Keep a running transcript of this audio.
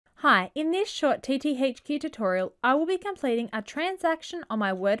Hi, in this short TTHQ tutorial, I will be completing a transaction on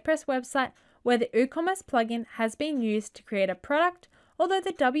my WordPress website where the WooCommerce plugin has been used to create a product, although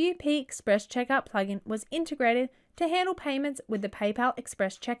the WP Express Checkout plugin was integrated to handle payments with the PayPal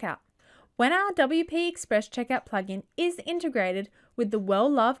Express Checkout. When our WP Express Checkout plugin is integrated with the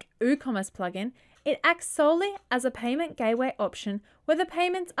well-loved WooCommerce plugin, it acts solely as a payment gateway option where the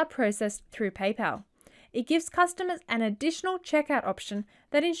payments are processed through PayPal. It gives customers an additional checkout option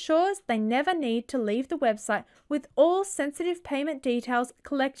that ensures they never need to leave the website with all sensitive payment details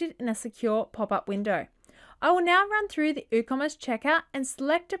collected in a secure pop-up window. I will now run through the WooCommerce checkout and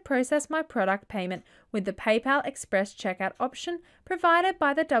select to process my product payment with the PayPal Express Checkout option provided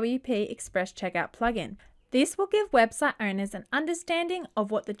by the WP Express Checkout plugin. This will give website owners an understanding of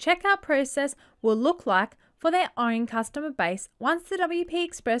what the checkout process will look like for their own customer base once the WP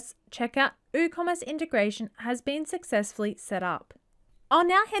Express Checkout WooCommerce integration has been successfully set up. I'll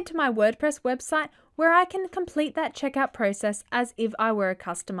now head to my WordPress website where I can complete that checkout process as if I were a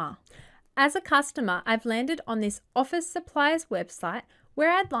customer. As a customer, I've landed on this office supplies website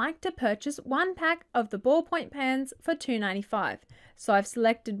where I'd like to purchase one pack of the ballpoint pens for $2.95. So I've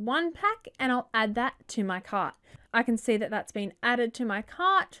selected one pack and I'll add that to my cart. I can see that that's been added to my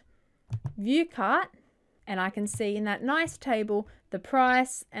cart, view cart, and I can see in that nice table the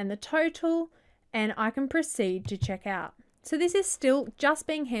price and the total, and I can proceed to check out. So this is still just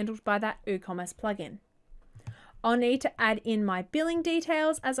being handled by that WooCommerce plugin. I'll need to add in my billing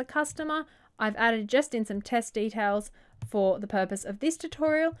details as a customer. I've added just in some test details for the purpose of this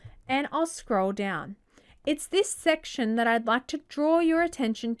tutorial, and I'll scroll down. It's this section that I'd like to draw your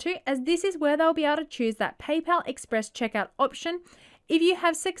attention to, as this is where they'll be able to choose that PayPal Express Checkout option if you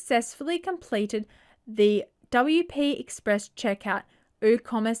have successfully completed the WP Express Checkout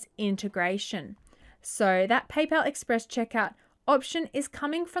WooCommerce integration. So that PayPal Express Checkout option is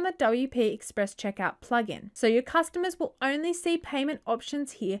coming from the WP Express Checkout plugin. So your customers will only see payment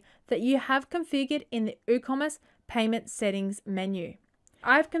options here that you have configured in the WooCommerce payment settings menu.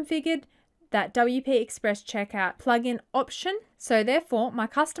 I've configured that WP Express Checkout plugin option, so therefore my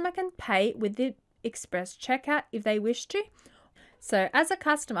customer can pay with the Express Checkout if they wish to. So as a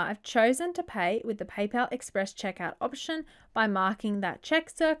customer, I've chosen to pay with the PayPal Express Checkout option by marking that check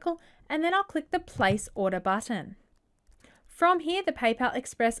circle, and then I'll click the Place Order button. From here, the PayPal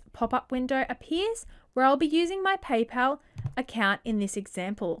Express pop-up window appears where I'll be using my PayPal account in this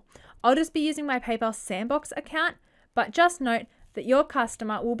example. I'll just be using my PayPal Sandbox account, but just note that your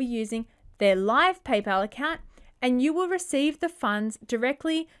customer will be using their live PayPal account, and you will receive the funds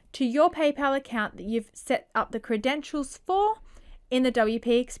directly to your PayPal account that you've set up the credentials for in the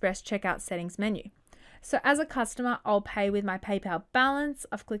WP Express Checkout settings menu. So as a customer, I'll pay with my PayPal balance.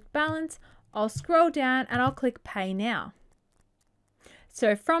 I've clicked balance, I'll scroll down and I'll click pay now.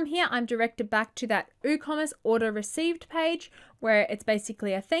 So from here, I'm directed back to that WooCommerce order received page where it's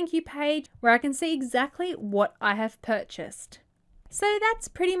basically a thank you page where I can see exactly what I have purchased. So that's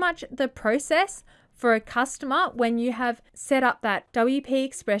pretty much the process for a customer when you have set up that WP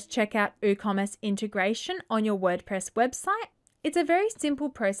Express Checkout WooCommerce integration on your WordPress website. It's a very simple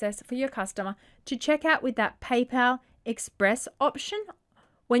process for your customer to check out with that PayPal Express option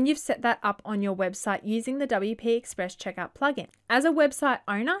when you've set that up on your website using the WP Express Checkout plugin. As a website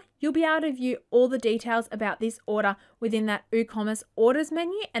owner, you'll be able to view all the details about this order within that WooCommerce orders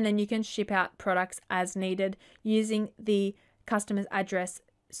menu, and then you can ship out products as needed using the customer's address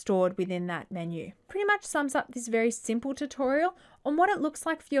stored within that menu. Pretty much sums up this very simple tutorial on what it looks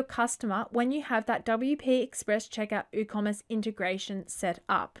like for your customer when you have that WP Express Checkout WooCommerce integration set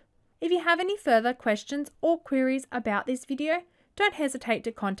up. If you have any further questions or queries about this video, don't hesitate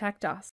to contact us.